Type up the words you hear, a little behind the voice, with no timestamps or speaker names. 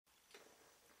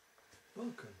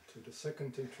Welcome to the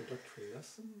second introductory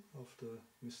lesson of the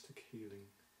Mystic Healing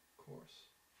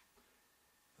course.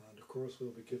 The course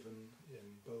will be given in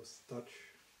both Dutch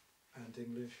and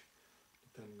English,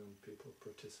 depending on people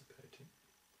participating.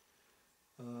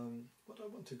 What I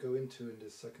want to go into in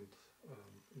this second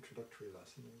introductory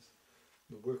lesson is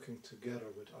the working together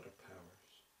with other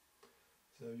powers.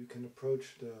 So you can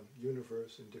approach the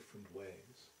universe in different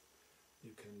ways.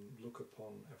 You can look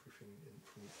upon everything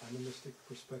from an animistic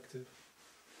perspective,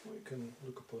 or you can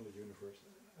look upon the universe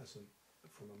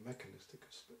from a mechanistic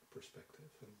perspective,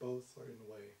 and both are in a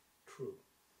way true.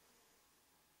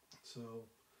 So,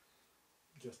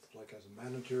 just like as a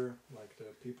manager, like the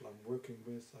people I'm working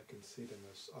with, I can see them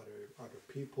as other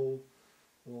people,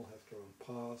 who all have their own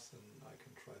paths, and I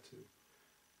can try to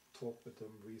talk with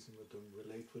them, reason with them,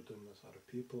 relate with them as other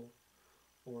people,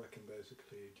 or I can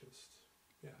basically just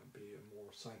be a more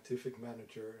scientific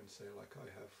manager and say, like, I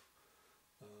have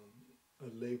a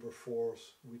labor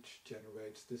force which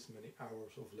generates this many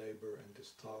hours of labor, and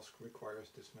this task requires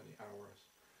this many hours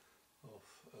of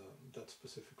that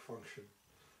specific function,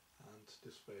 and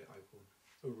this way I will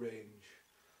arrange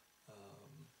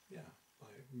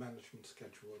my management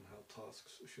schedule and how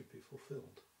tasks should be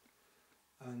fulfilled.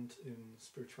 And in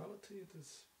spirituality it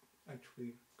is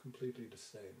actually completely the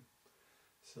same.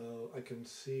 So I can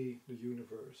see the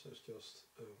universe as just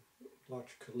a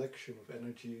large collection of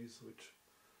energies which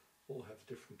all have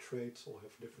different traits, all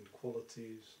have different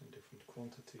qualities and different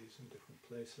quantities in different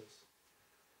places.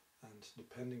 And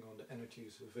depending on the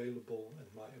energies available and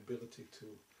my ability to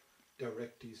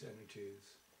direct these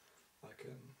energies, I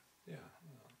can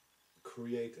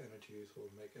create energies or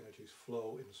make energies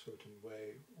flow in a certain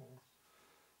way,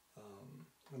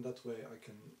 and that way I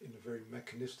can, in a very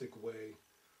mechanistic way,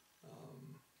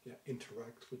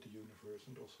 interact with the universe,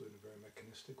 and also in a very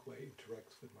mechanistic way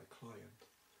interact with my client,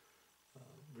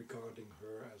 regarding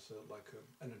her as like an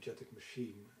energetic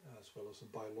machine as well as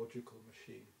a biological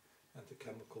machine and a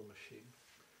chemical machine.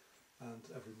 And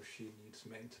every machine needs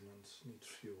maintenance, needs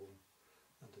fuel,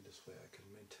 and in this way I can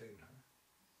maintain her.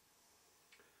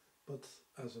 But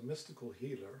as a mystical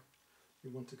healer,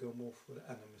 you want to go more for the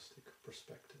animistic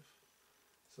perspective.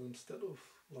 So instead of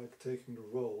like taking the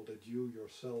role that you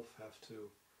yourself have to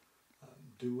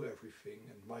do everything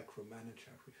and micromanage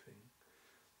everything,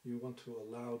 you want to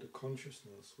allow the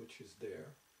consciousness which is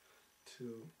there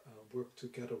to work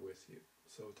together with you.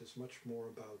 So it is much more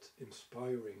about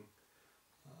inspiring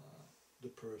the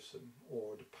person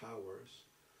or the powers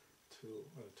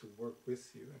to work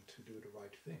with you and to do the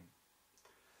right thing.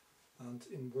 And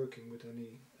in working with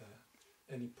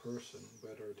any person,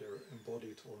 whether they're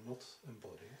embodied or not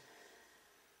embodied,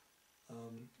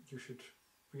 you should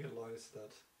realize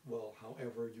that, well,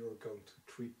 however you're going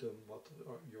to treat them, what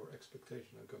your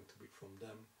expectations are going to be from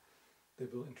them, they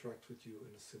will interact with you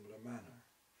in a similar manner.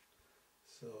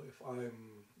 So if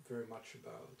I'm very much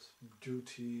about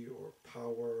duty or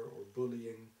power or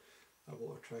bullying, I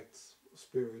will attract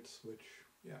spirits which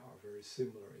are very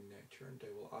similar in nature, and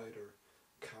they will either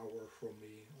cower from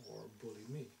me or bully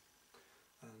me.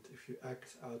 And if you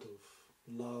act out of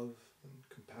love and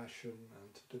compassion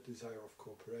and the desire of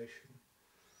cooperation,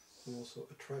 you also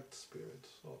attract spirits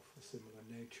of a similar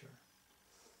nature.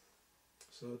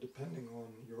 So depending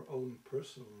on your own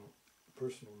personal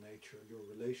nature, your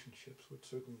relationships with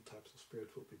certain types of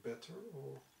spirits will be better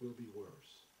or will be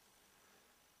worse.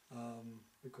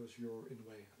 Because you're in a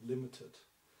way limited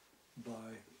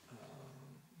by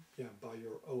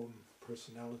your own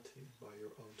personality, by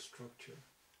your own structure.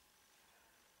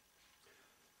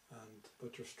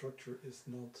 But your structure is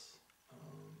not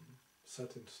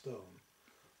set in stone.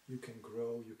 You can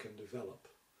grow, you can develop,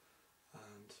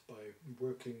 and by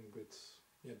working with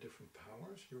different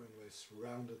powers, you're in a way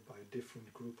surrounded by a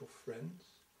different group of friends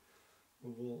who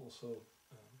will also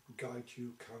guide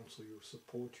you, counsel you,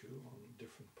 support you on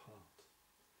different paths.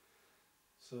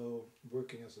 So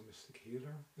working as a mystic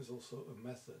healer is also a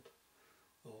method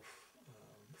of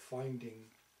finding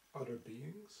other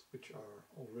beings which are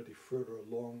already further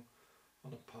along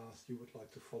on a path you would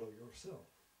like to follow yourself.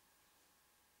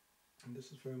 And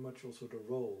this is very much also the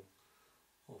role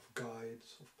of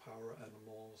guides, of power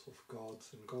animals, of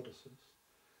gods and goddesses.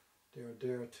 They are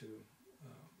there to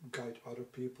guide other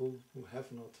people who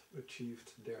have not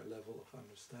achieved their level of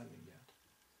understanding yet,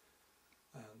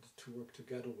 and to work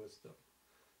together with them.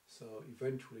 So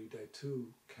eventually they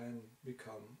too can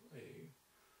become a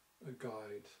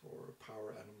guide or a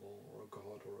power animal or a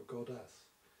god or a goddess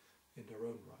in their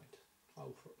own right.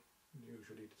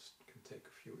 Usually this can take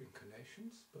a few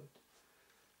incarnations, but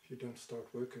if you don't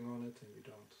start working on it and you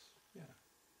don't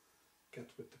get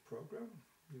with the program,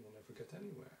 you will never get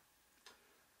anywhere.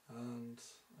 And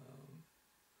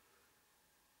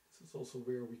it's also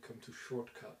where we come to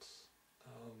shortcuts,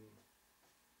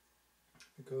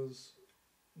 because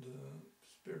the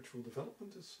spiritual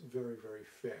development is very, very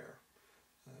fair.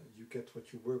 You get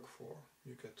what you work for,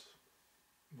 you get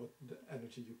what the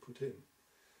energy you put in.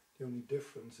 The only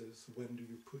difference is when do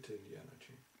you put in the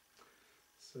energy.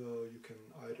 So you can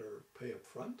either pay up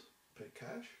front, pay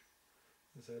cash,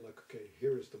 and say like, okay,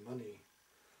 here is the money,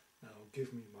 now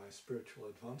give me my spiritual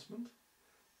advancement.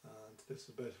 And this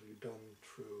is basically done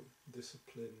through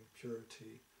discipline,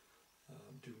 purity,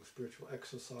 doing spiritual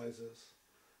exercises,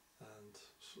 and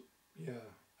so, yeah,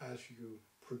 as you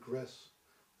progress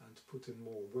and put in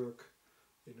more work,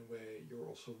 in a way you're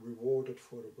also rewarded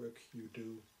for the work you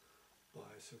do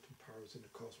by certain powers in the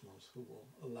cosmos who will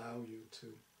allow you to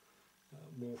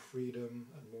more freedom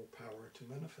and more power to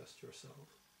manifest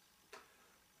yourself.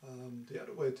 The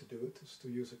other way to do it is to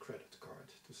use a credit card,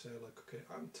 to say like, okay,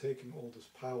 I'm taking all this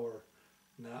power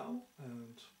now,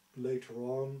 and later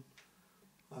on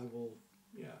I will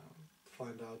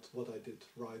find out what I did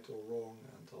right or wrong,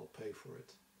 and I'll pay for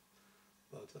it.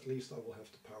 But at least I will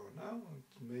have the power now,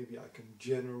 and maybe I can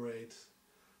generate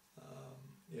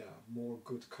more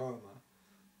good karma,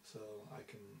 so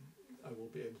I will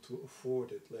be able to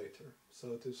afford it later.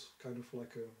 So it is kind of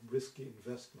like a risky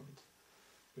investment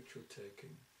which you're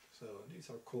taking. So these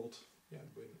are called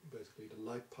basically the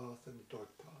light path and the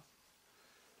dark path.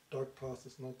 Dark path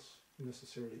is not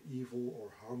necessarily evil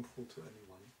or harmful to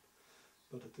anyone,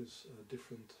 but it is a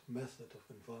different method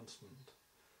of advancement,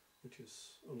 which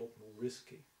is a lot more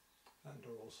risky. And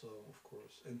there are also, of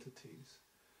course, entities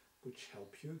which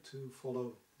help you to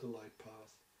follow the light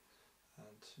path,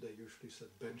 and they usually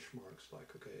set benchmarks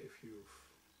like, okay, if you've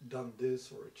done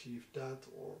this or achieved that,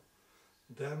 or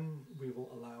then we will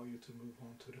allow you to move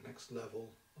on to the next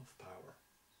level of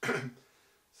power.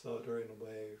 So they're in a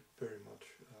way very much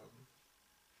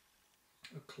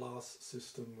a class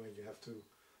system where you have to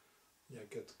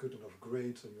get good enough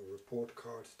grades on your report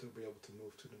card to be able to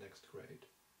move to the next grade.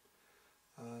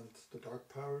 And the dark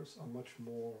powers are much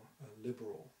more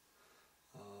liberal.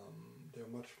 They're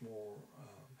much more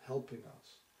helping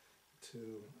us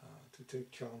to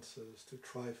take chances, to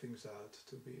try things out,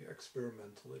 to be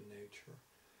experimental in nature.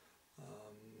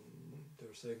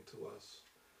 They're saying to us,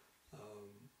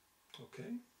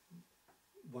 okay,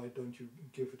 why don't you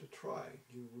give it a try?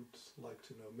 You would like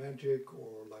to know magic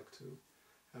or like to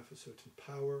have a certain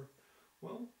power.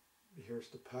 Well, here's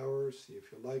the power, see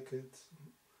if you like it.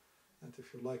 And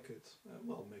if you like it,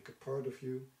 well, make it part of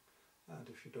you. And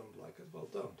if you don't like it, well,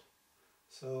 don't.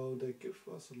 So they give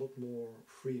us a lot more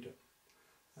freedom.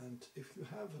 And if you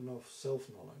have enough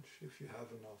self-knowledge, if you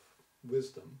have enough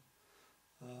wisdom,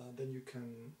 then you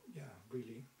can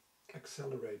really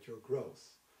accelerate your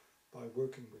growth by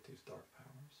working with these dark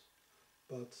powers.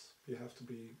 But you have to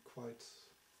be quite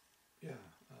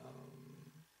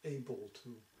able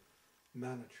to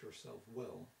manage yourself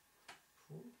well,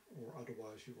 or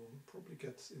otherwise you will probably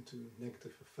get into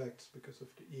negative effects, because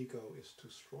if the ego is too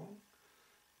strong,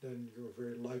 then you're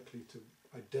very likely to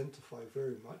identify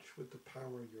very much with the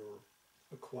power you're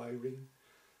acquiring,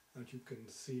 and you can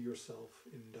see yourself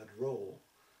in that role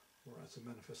or as a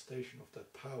manifestation of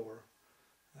that power,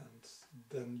 and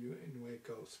then you in a way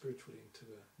go spiritually into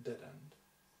a dead end.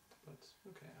 But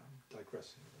okay, I'm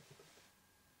digressing a little bit.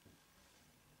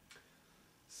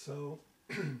 So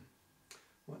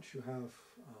once you have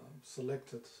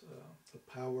selected a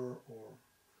power or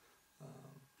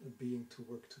a being to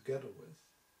work together with,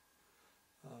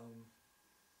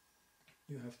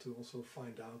 you have to also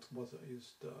find out what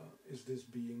is this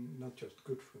being not just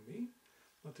good for me,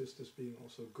 but is this being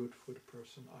also good for the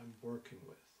person I'm working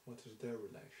with? What is their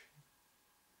relation?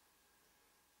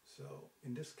 So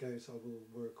in this case I will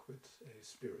work with a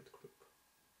spirit group.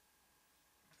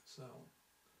 So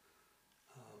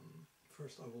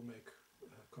first I will make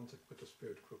contact with the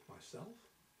spirit group myself.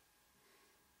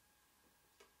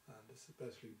 And this is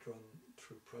basically done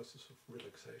through a process of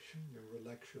relaxation. You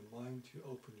relax your mind, you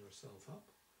open yourself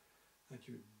up, and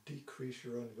you decrease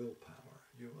your own willpower.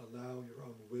 You allow your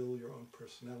own will, your own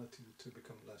personality to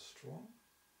become less strong,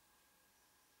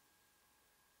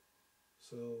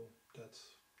 so that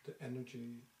the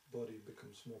energy body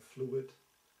becomes more fluid,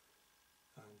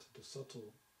 and the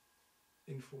subtle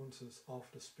influences of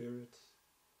the spirit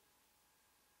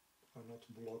are not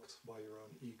blocked by your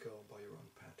own ego, by your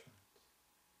own patterns.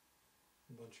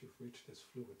 And once you've reached this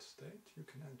fluid state, you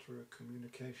can enter a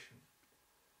communication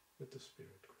with the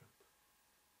spirit group.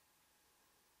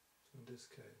 So in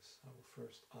this case, I will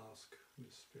first ask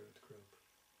the spirit group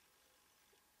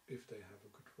if they have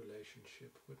a good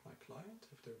relationship with my client,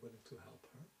 if they're willing to help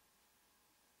her.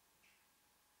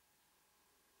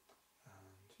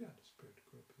 And the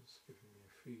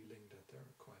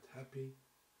happy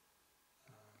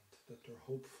and that they're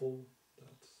hopeful,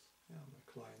 that my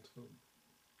client will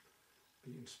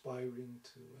be inspiring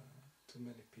to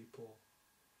many people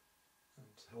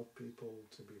and help people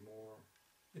to be more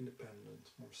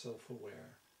independent, more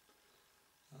self-aware.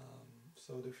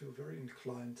 So they feel very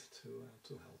inclined to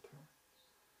help her.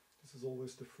 This is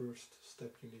always the first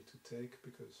step you need to take,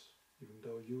 because even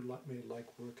though you may like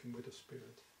working with a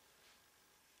spirit,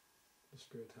 the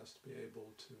spirit has to be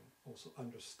able to also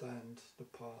understand the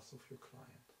path of your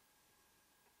client.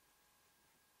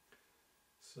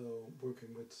 So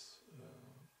working with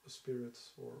a spirit,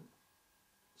 or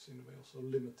it's in a way also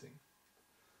limiting,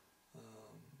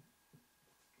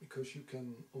 because you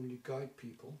can only guide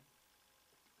people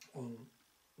on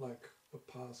like a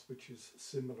path which is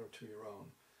similar to your own.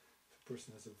 If a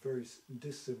person has a very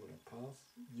dissimilar path,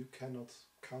 you cannot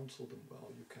counsel them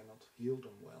well, you cannot heal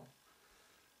them well.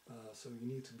 So you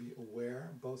need to be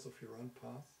aware both of your own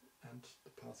path and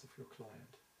the path of your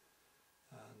client.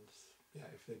 And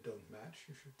if they don't match,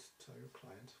 you should tell your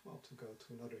client, well, to go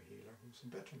to another healer who's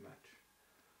a better match,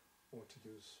 or to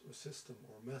use a system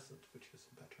or a method which is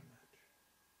a better match.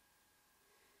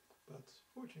 But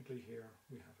fortunately here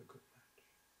we have a good match.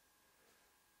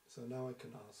 So now I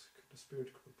can ask the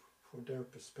spirit group for their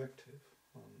perspective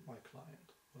on my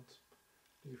client. What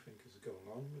do you think is going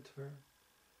on with her?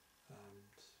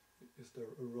 And is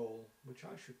there a role which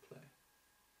I should play?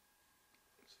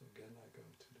 So again, I go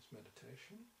into this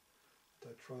meditation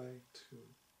and I try to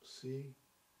see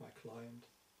my client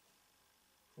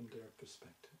from their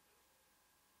perspective.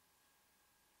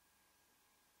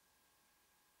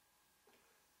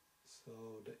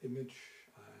 So the image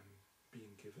I'm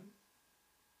being given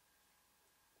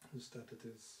is that it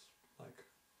is like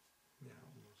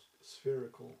almost a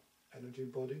spherical energy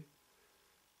body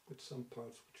with some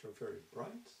parts which are very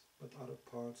bright, but other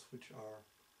parts which are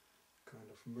kind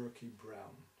of murky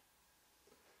brown.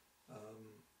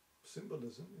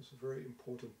 Symbolism is a very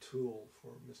important tool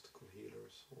for mystical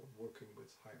healers or working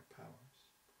with higher powers.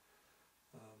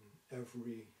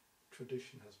 Every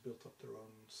tradition has built up their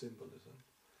own symbolism.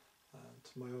 And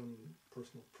my own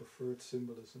personal preferred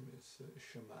symbolism is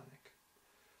shamanic.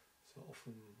 So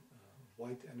often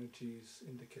white energies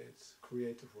indicate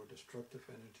creative or destructive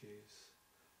energies,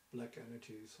 black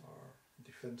energies are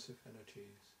defensive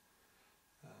energies,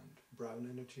 and brown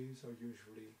energies are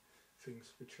usually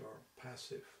things which are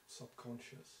passive,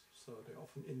 subconscious. So they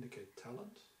often indicate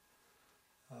talent,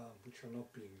 which are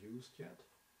not being used yet.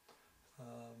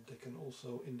 They can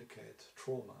also indicate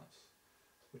traumas,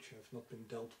 which have not been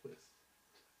dealt with.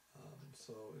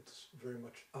 So it's very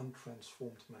much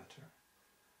untransformed matter,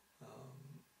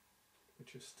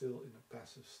 which is still in a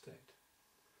passive state.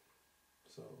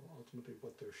 So ultimately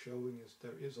what they're showing is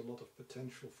there is a lot of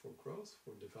potential for growth,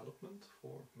 for development,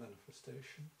 for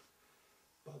manifestation,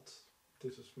 but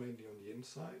this is mainly on the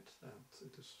inside, and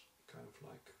it is kind of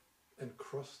like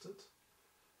encrusted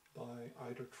by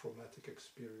either traumatic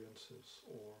experiences,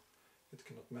 or it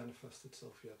cannot manifest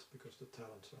itself yet because the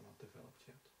talents are not developed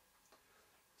yet.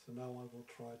 So now I will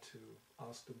try to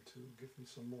ask them to give me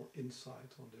some more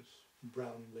insight on this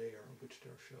brown layer which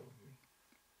they're showing me.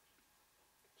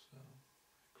 So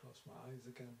I close my eyes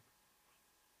again.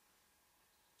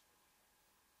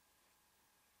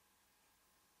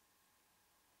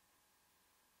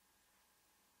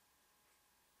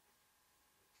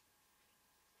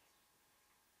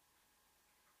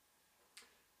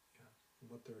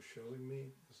 What they're showing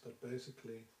me is that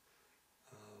basically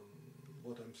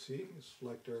what I'm seeing is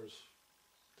like there's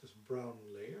this brown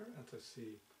layer, and I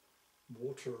see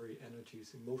watery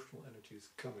energies, emotional energies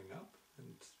coming up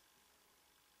and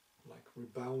like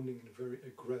rebounding in a very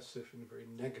aggressive and very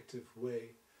negative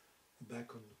way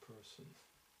back on the person.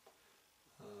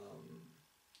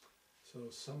 So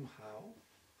somehow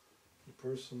the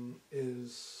person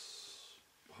is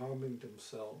harming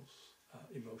themselves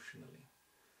emotionally.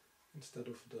 Instead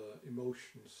of the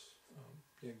emotions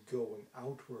going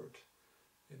outward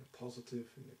in a positive,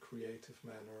 in a creative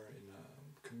manner, in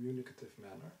a communicative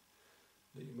manner,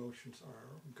 the emotions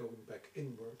are going back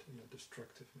inward in a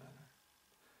destructive manner.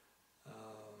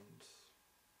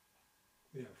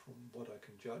 And from what I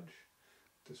can judge,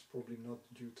 it is probably not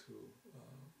due to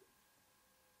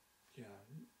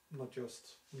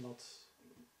not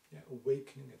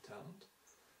awakening a talent,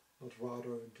 but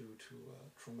rather due to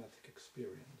traumatic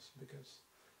experience.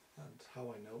 And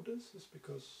how I know this is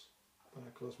because when I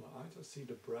close my eyes I see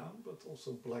the brown but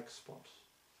also black spots.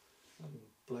 And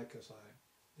black, as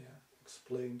I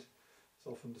explained, is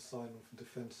often the sign of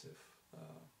defensive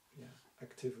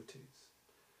activities.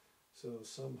 So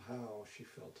somehow she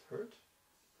felt hurt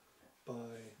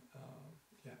by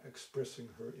expressing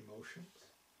her emotions,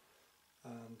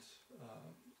 and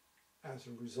as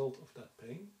a result of that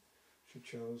pain, she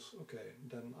chose, okay,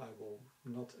 then I will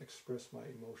not express my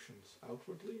emotions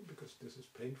outwardly because this is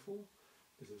painful,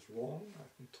 this is wrong,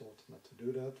 I've been taught not to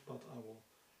do that, but I will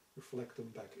reflect them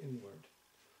back inward.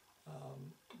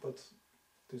 But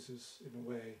this is in a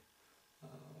way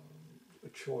a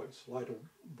choice,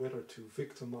 whether to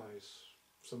victimize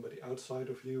somebody outside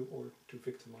of you or to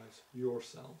victimize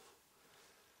yourself.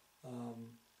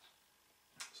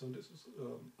 So this is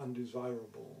an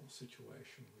undesirable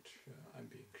situation which I'm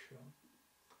being shown.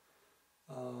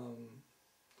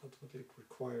 But it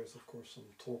requires, of course, some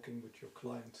talking with your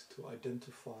client to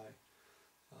identify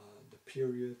the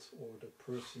period or the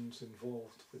persons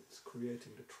involved with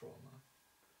creating the trauma.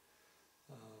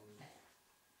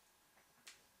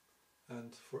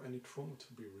 And for any trauma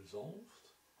to be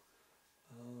resolved,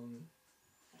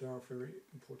 there are very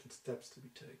important steps to be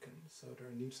taken. So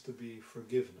there needs to be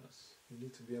forgiveness. You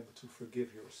need to be able to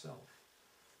forgive yourself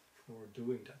for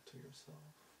doing that to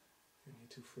yourself. You need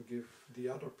to forgive the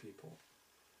other people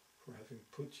for having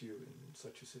put you in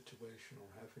such a situation or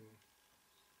having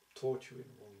taught you in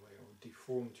the wrong way or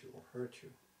deformed you or hurt you.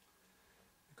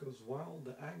 Because while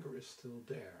the anger is still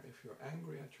there, if you're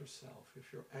angry at yourself,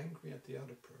 if you're angry at the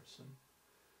other person,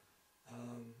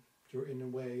 you're in a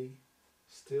way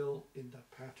still in that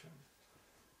pattern.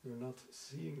 You're not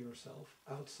seeing yourself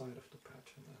outside of the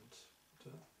pattern, and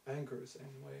the anger is in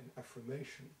a way an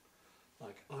affirmation.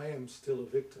 Like, I am still a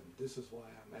victim, this is why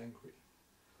I'm angry.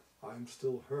 I'm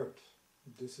still hurt,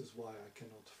 this is why I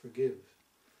cannot forgive.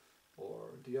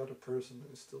 Or the other person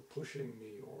is still pushing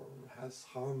me or has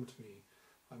harmed me.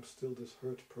 I'm still this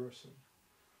hurt person.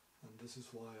 And this is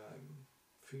why I'm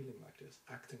feeling like this,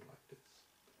 acting like this.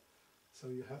 So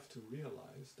you have to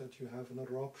realize that you have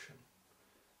another option.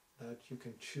 That you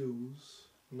can choose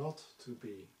not to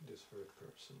be this hurt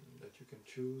person. That you can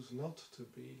choose not to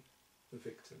be the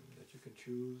victim. That you can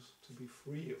choose to be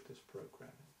free of this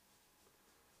programming.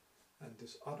 And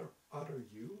this other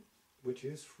you, which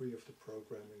is free of the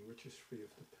programming, which is free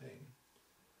of the pain,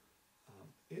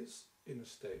 is in a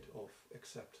state of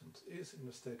acceptance, is in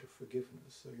a state of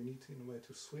forgiveness. So you need to, in a way,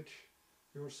 to switch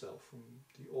yourself from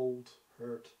the old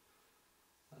hurt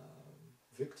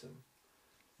victim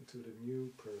into the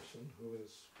new person who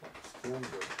is stronger,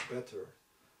 better,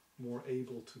 more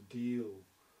able to deal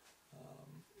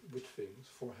with things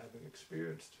for having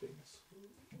experienced things,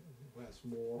 who has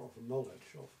more of a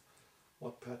knowledge of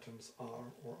what patterns are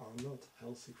or are not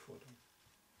healthy for them.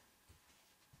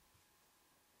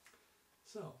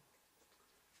 So,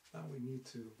 now we need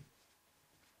to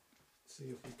see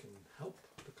if we can help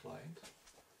the client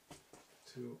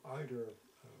to either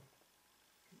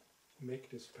make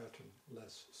this pattern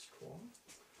less strong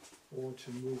or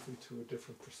to move into a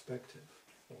different perspective,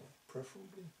 or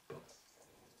preferably both.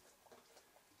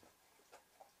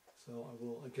 So I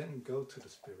will again go to the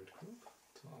spirit group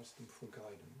to ask them for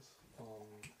guidance on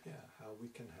how we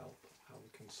can help, how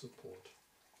we can support.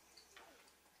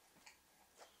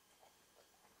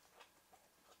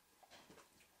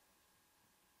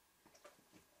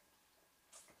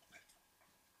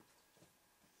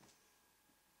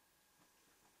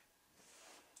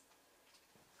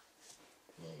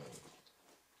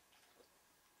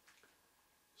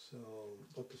 So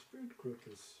what the spirit group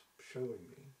is showing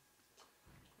me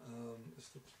is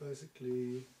that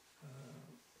basically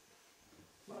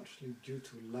largely due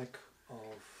to lack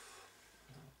of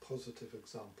positive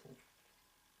example.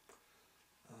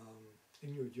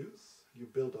 In your youth, you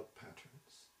build up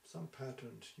patterns. Some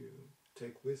patterns you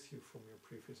take with you from your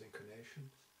previous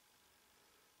incarnations,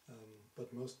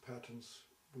 but most patterns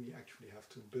we actually have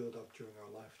to build up during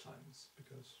our lifetimes,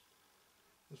 because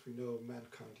as we know,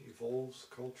 mankind evolves,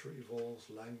 culture evolves,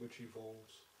 language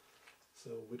evolves. So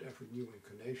with every new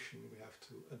incarnation we have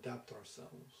to adapt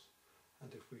ourselves.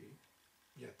 And if we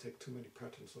take too many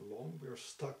patterns along, we are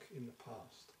stuck in the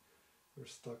past. We're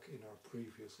stuck in our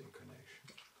previous incarnation.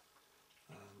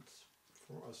 And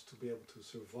for us to be able to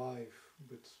survive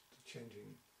with the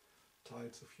changing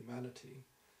tides of humanity,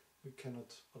 we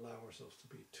cannot allow ourselves to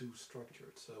be too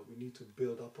structured. So we need to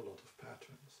build up a lot of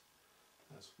patterns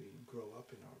as we grow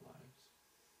up in our lives.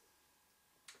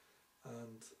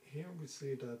 And here we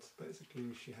see that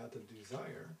basically she had a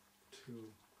desire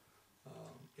to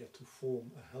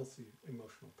form a healthy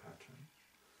emotional pattern,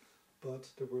 but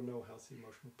there were no healthy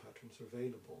emotional patterns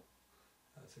available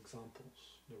as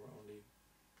examples. There were only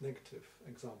negative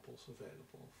examples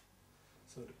available.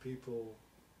 So the people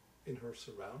in her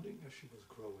surrounding, as she was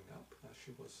growing up, as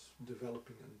she was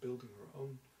developing and building her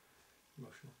own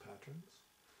emotional patterns,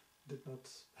 did not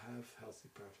have healthy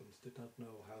patterns, did not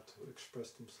know how to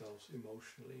express themselves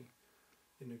emotionally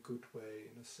in a good way,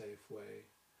 in a safe way,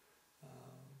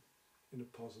 in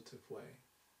a positive way.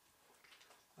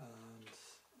 And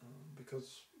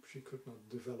because she could not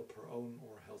develop her own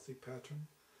or healthy pattern,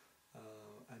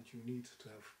 and you need to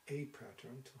have a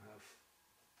pattern to have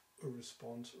a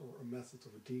response or a method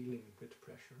of dealing with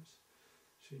pressures,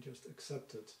 she just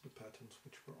accepted the patterns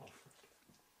which were offered.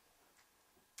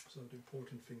 So the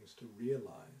important thing is to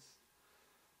realize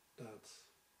that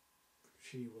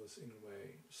she was in a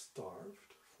way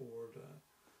starved for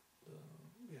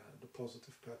the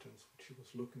positive patterns which she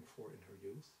was looking for in her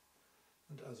youth,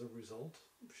 and as a result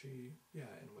she in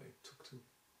a way took to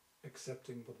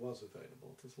accepting what was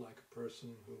available. It is like a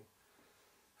person who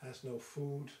has no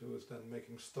food, who is then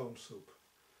making stone soup,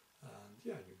 and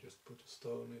you just put a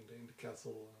stone in the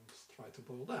kettle and try to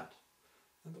boil that,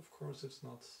 and of course it's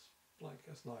not like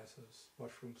as nice as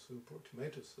mushroom soup or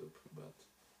tomato soup, but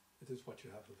it is what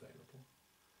you have available.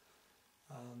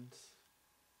 And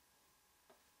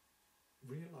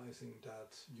realizing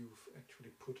that you've actually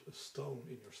put a stone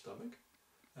in your stomach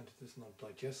and it is not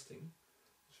digesting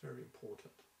is very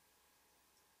important,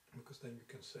 because then you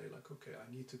can say like, okay,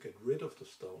 I need to get rid of the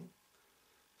stone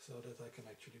so that I can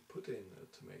actually put in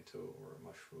a tomato or a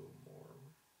mushroom or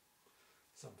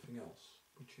something else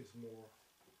which is more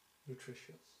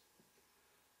nutritious.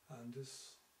 And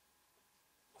this,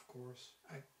 of course,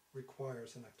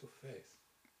 requires an act of faith.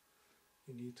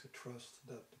 You need to trust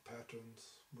that the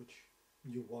patterns which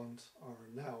you want are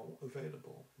now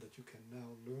available, that you can now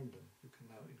learn them, you can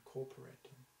now incorporate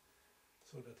them,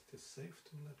 so that it is safe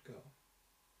to let go.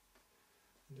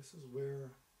 And this is where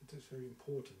it is very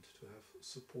important to have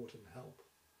support and help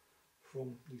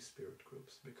from these spirit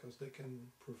groups, because they can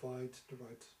provide the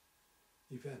right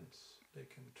events, they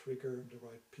can trigger the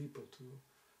right people to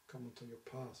come onto your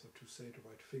path or to say the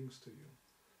right things to you,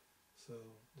 so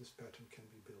this pattern can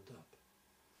be built up.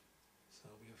 So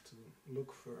we have to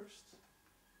look first,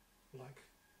 like,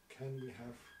 can we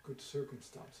have good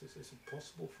circumstances? Is it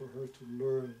possible for her to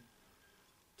learn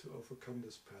to overcome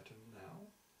this pattern now,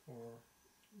 or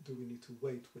do we need to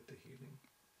wait with the healing?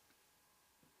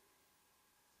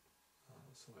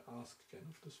 So I asked again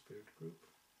of the spirit group,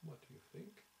 what do you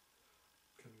think?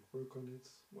 Can we work on it?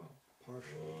 Well,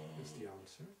 partially is the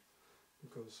answer,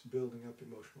 because building up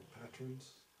emotional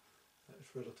patterns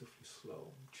is relatively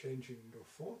slow. Changing your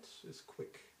thoughts is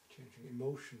quick. Changing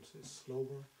emotions is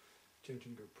slower.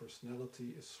 Changing your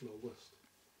personality is slowest.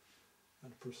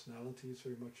 And personality is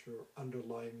very much your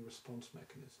underlying response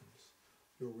mechanisms,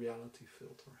 your reality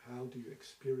filter. How do you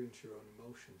experience your own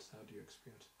emotions? How do you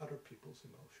experience other people's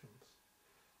emotions?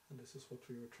 And this is what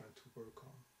we were trying to work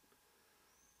on.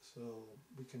 So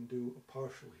we can do a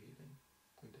partial healing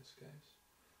in this case.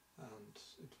 And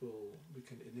we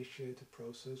can initiate a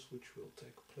process which will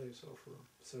take place over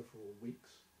several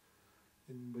weeks,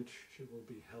 in which she will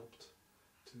be helped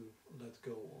to let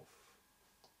go of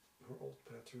her old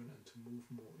pattern and to move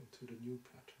more into the new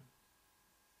pattern.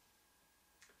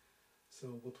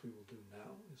 So what we will do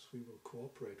now is we will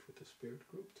cooperate with the spirit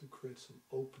group to create some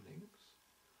openings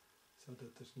so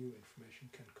that this new information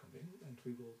can come in, and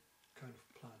we will kind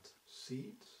of plant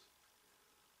seeds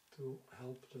to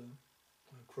help the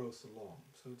growth along.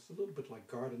 So it's a little bit like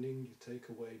gardening. You take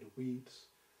away the weeds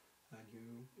and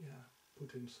you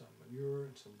put in some manure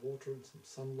and some water and some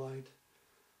sunlight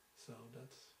so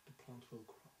that the plant will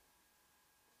grow.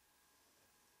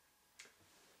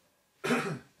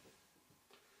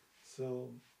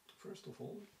 So first of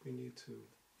all, we need to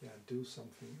do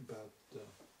something about the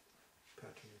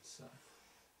pattern itself.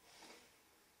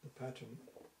 The pattern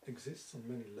exists on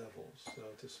many levels. So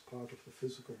it is part of the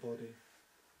physical body,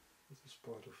 it is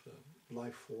part of the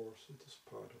life force, it is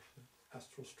part of the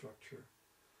astral structure.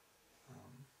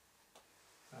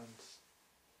 And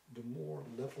the more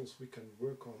levels we can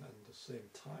work on at the same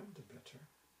time, the better.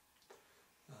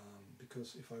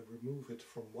 Because if I remove it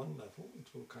from one level, it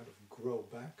will kind of grow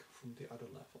back from the other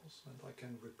levels. And I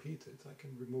can repeat it, I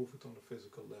can remove it on a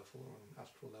physical level or on an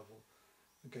astral level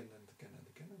again and again and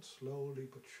again. And slowly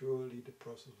but surely the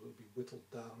process will be whittled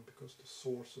down, because the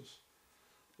sources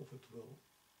of it will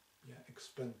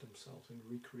expand themselves in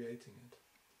recreating it.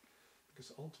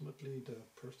 Because ultimately the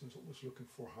person is always looking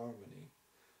for harmony.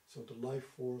 So the life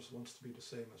force wants to be the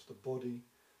same as the body,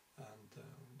 and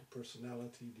the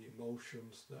personality, the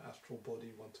emotions, the astral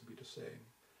body want to be the same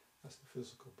as the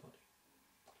physical body.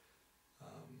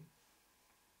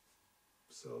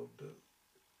 So the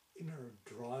inner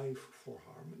drive for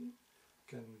harmony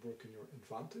can work in your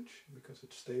advantage because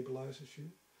it stabilizes you,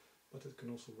 but it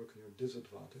can also work in your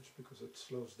disadvantage because it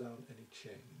slows down any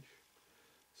change.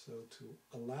 So to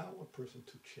allow a person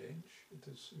to change, it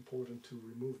is important to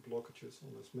remove blockages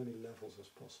on as many levels as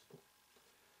possible.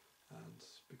 And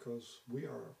because we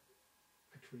are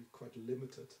actually quite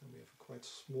limited and we have a quite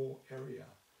small area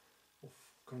of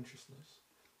consciousness,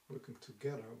 working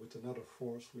together with another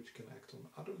force which can act on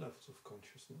other levels of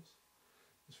consciousness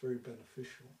is very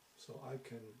beneficial. So I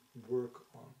can work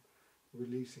on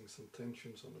releasing some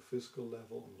tensions on the physical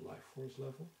level, on the life force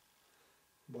level,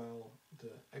 while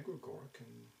the egregore can,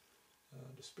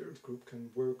 the spirit group can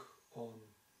work on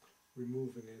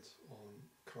removing it on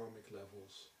karmic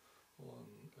levels, on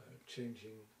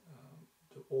changing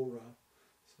the aura,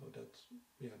 so that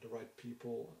the right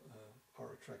people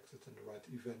are attracted and the right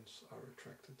events are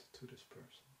attracted to this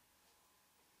person.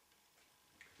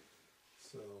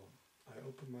 So I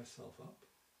open myself up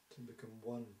to become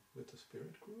one with the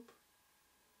spirit group,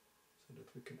 so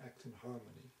that we can act in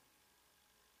harmony.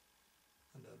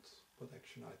 And that what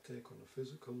action I take on a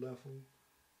physical level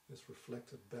is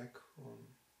reflected back on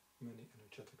many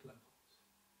energetic levels.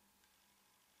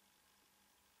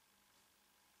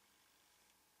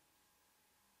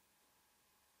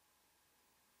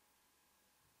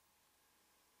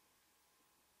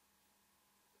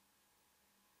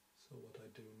 So what I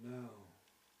do now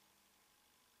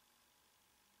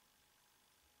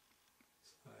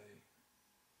is I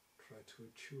try to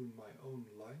attune my own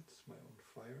light, my own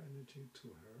fire energy to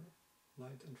her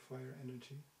light and fire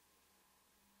energy,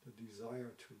 the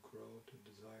desire to grow, the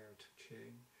desire to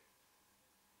change.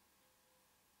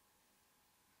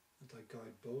 And I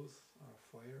guide both our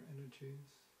fire energies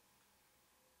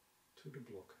to the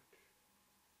blockage.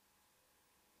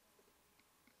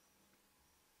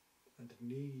 And the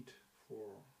need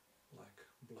for like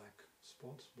black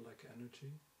spots, black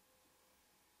energy,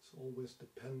 is always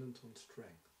dependent on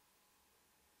strength.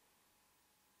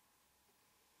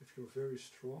 If you're very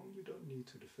strong, you don't need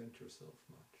to defend yourself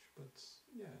much. But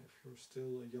yeah, if you're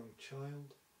still a young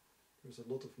child, there's a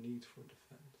lot of need for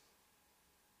defense.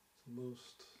 So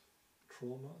most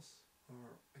traumas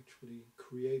are actually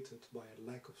created by a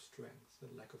lack of strength,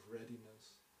 a lack of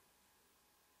readiness,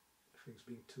 things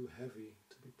being too heavy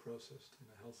to be processed in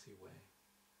a healthy way.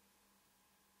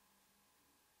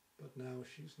 But now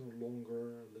she's no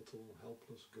longer a little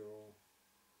helpless girl.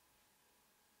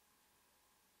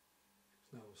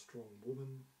 She's now a strong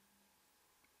woman,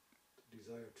 the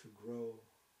desire to grow,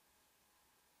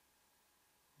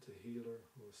 the healer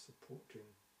who is supporting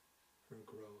her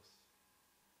growth.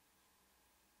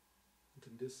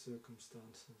 And in these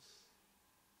circumstances,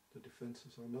 the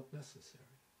defenses are not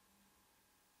necessary.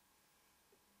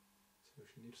 So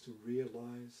she needs to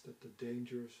realize that the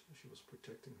dangers she was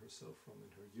protecting herself from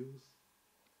in her youth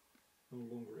no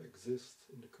longer exist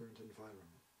in the current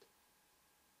environment.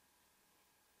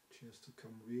 She has to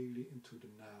come really into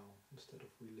the now instead of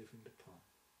reliving the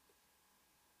past.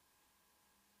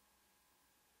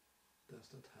 Does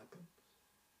that happen?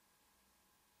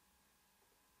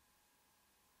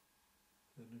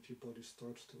 The energy body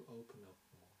starts to open up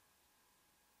more.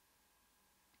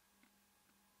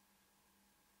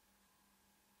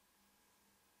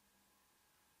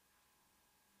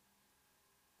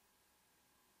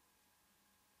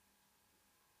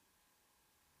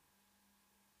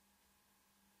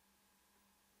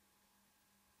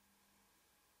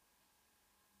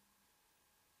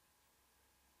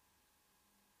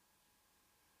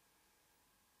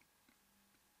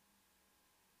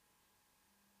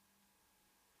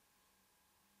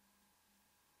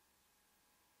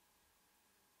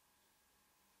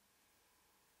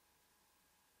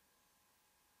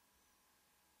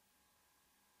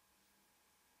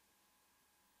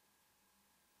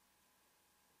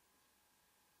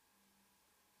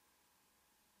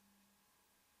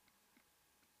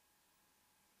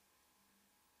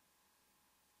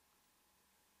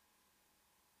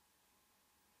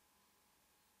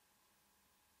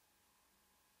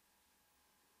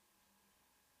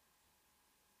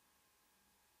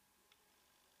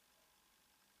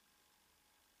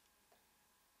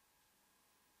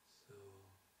 So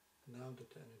now that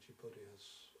the energy body has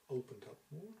opened up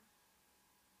more,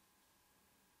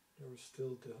 there is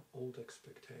still the old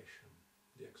expectation.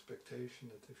 The expectation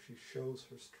that if she shows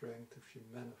her strength, if she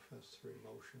manifests her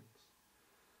emotions,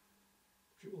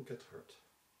 she will get hurt,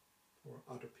 or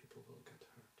other people will get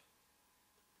hurt.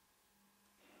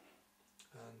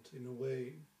 And in a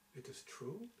way, it is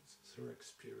true. This is her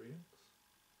experience.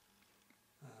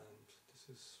 And this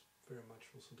is very much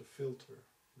also the filter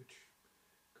which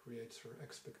creates her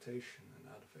expectation. And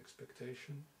out of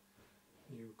expectation,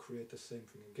 you create the same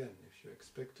thing again. If you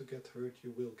expect to get hurt,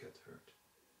 you will get hurt.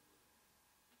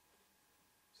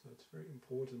 So it's very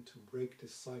important to break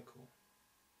this cycle.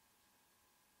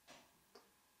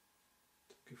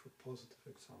 give her positive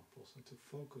examples and to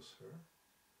focus her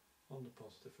on the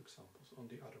positive examples,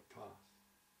 on the other path,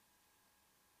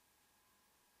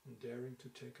 and daring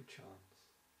to take a chance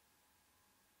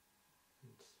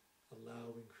and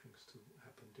allowing things to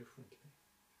happen differently.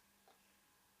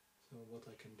 So what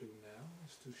I can do now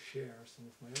is to share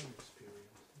some of my own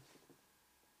experiences.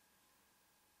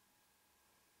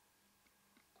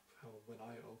 Of how when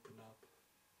I open up,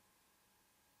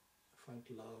 I find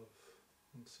love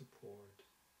and support,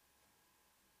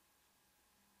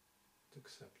 and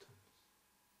acceptance,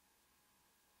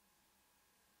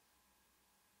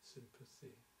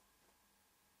 sympathy.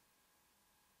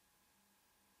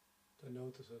 I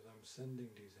notice as I'm sending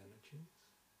these energies,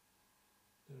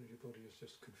 the energy body is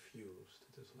just confused.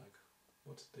 It is like,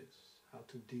 what's this? How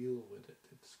to deal with it?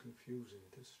 It's confusing,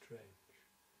 it is strange.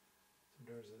 So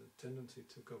there's a tendency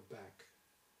to go back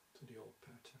to the old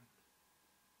pattern.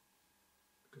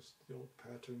 Because the old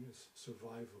pattern is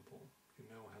survivable. You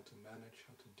know how to manage,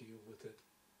 how to deal with it.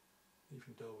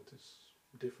 Even though it is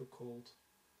difficult,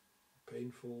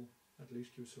 painful, at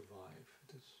least you survive.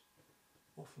 It is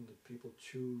often that people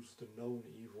choose the known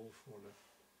evil for the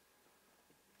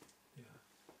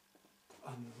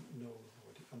unknown,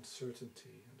 or the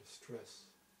uncertainty and the stress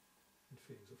and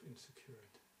feelings of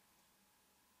insecurity.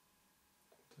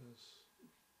 Let us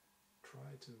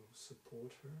try to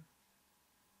support her.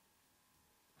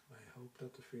 I hope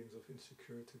that the feelings of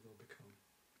insecurity will become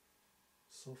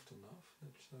soft enough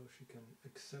that so she can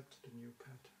accept the new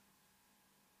pattern.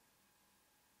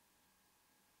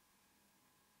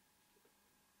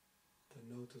 I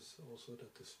notice also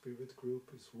that the spirit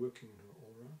group is working in her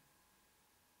aura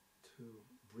to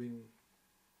bring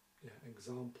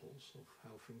examples of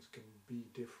how things can be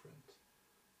different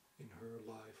in her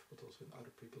life, but also in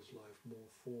other people's life more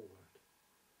forward,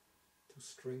 to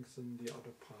strengthen the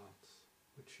other paths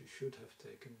which she should have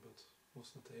taken but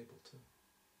was not able to.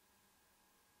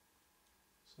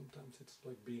 Sometimes it's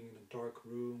like being in a dark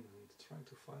room and trying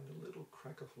to find a little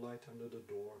crack of light under the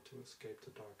door to escape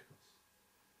the darkness.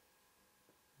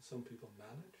 Some people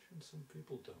manage and some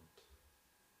people don't.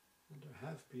 And there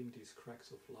have been these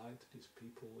cracks of light, these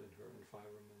people in her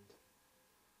environment,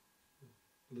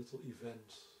 little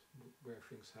events where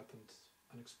things happened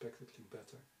unexpectedly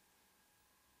better.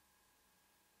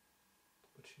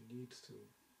 But she needs to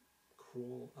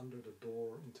crawl under the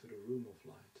door into the room of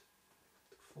light,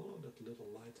 to follow that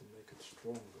little light and make it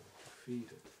stronger, to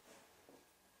feed it.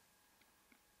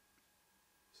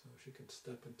 So she can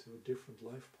step into a different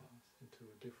life path, into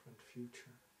a different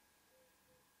future.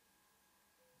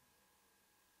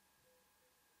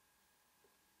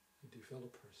 And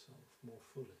develop herself more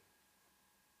fully.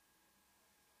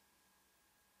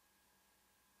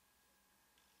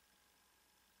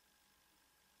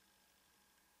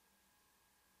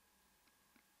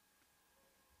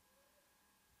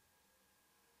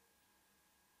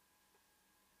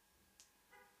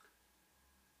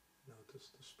 Notice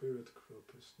the spirit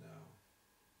group is now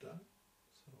done,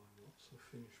 so I will also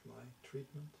finish my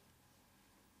treatment.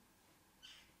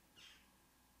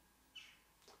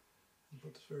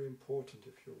 What's very important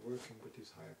if you're working with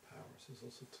these higher powers is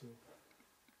also to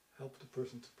help the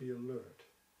person to be alert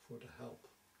for the help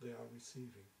they are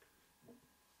receiving,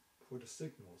 for the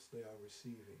signals they are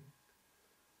receiving.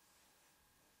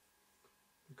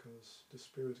 Because the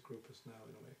spirit group is now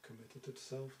in a way committed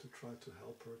itself to try to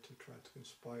help her, to try to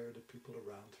inspire the people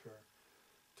around her,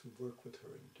 to work with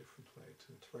her in a different way,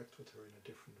 to interact with her in a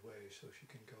different way so she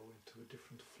can go into a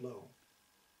different flow.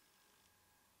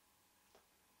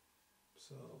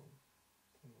 So,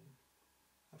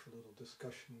 have a little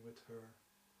discussion with her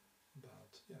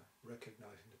about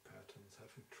recognizing the patterns,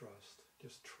 having trust,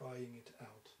 just trying it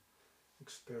out,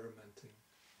 experimenting,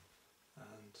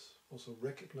 and also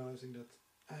recognizing that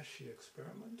as she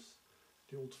experiments,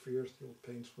 the old fears, the old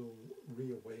pains will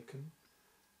reawaken,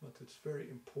 but it's very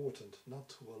important not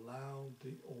to allow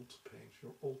the old pains,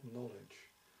 your old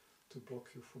knowledge, to block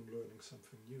you from learning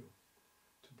something new,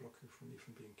 to block you from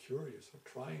even being curious or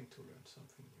trying to learn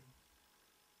something new.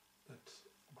 That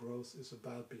growth is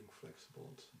about being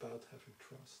flexible, it's about having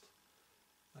trust,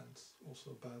 and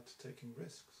also about taking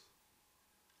risks.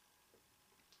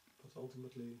 But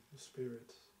ultimately the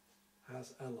spirit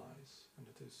has allies, and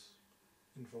it is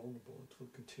invulnerable, it will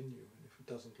continue, and if it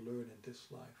doesn't learn in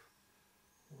this life,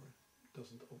 or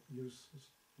doesn't use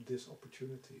this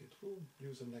opportunity, it will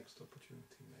use a next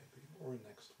opportunity maybe, or a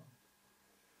next one.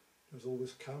 There's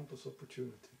always countless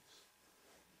opportunities,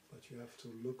 but you have to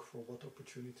look for what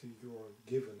opportunity you are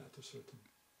given at a certain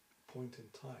point in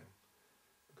time,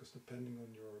 because depending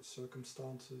on your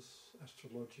circumstances,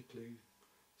 astrologically,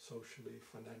 socially,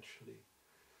 financially,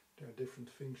 there are different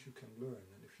things you can learn,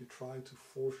 and if you try to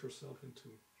force yourself into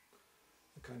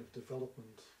a kind of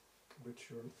development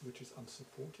which is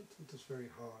unsupported, it is very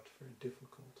hard, very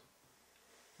difficult.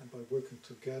 And by working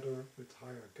together with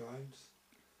higher guides,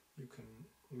 you can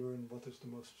learn what is the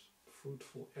most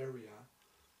fruitful area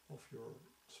of your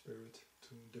spirit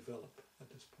to develop at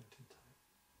this point in time.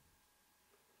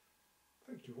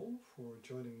 Thank you all for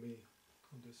joining me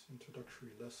on this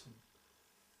introductory lesson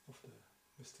of the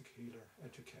Mystic Healer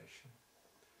education.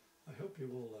 I hope you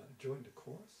will join the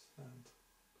course, and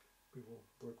we will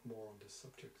work more on this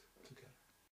subject together.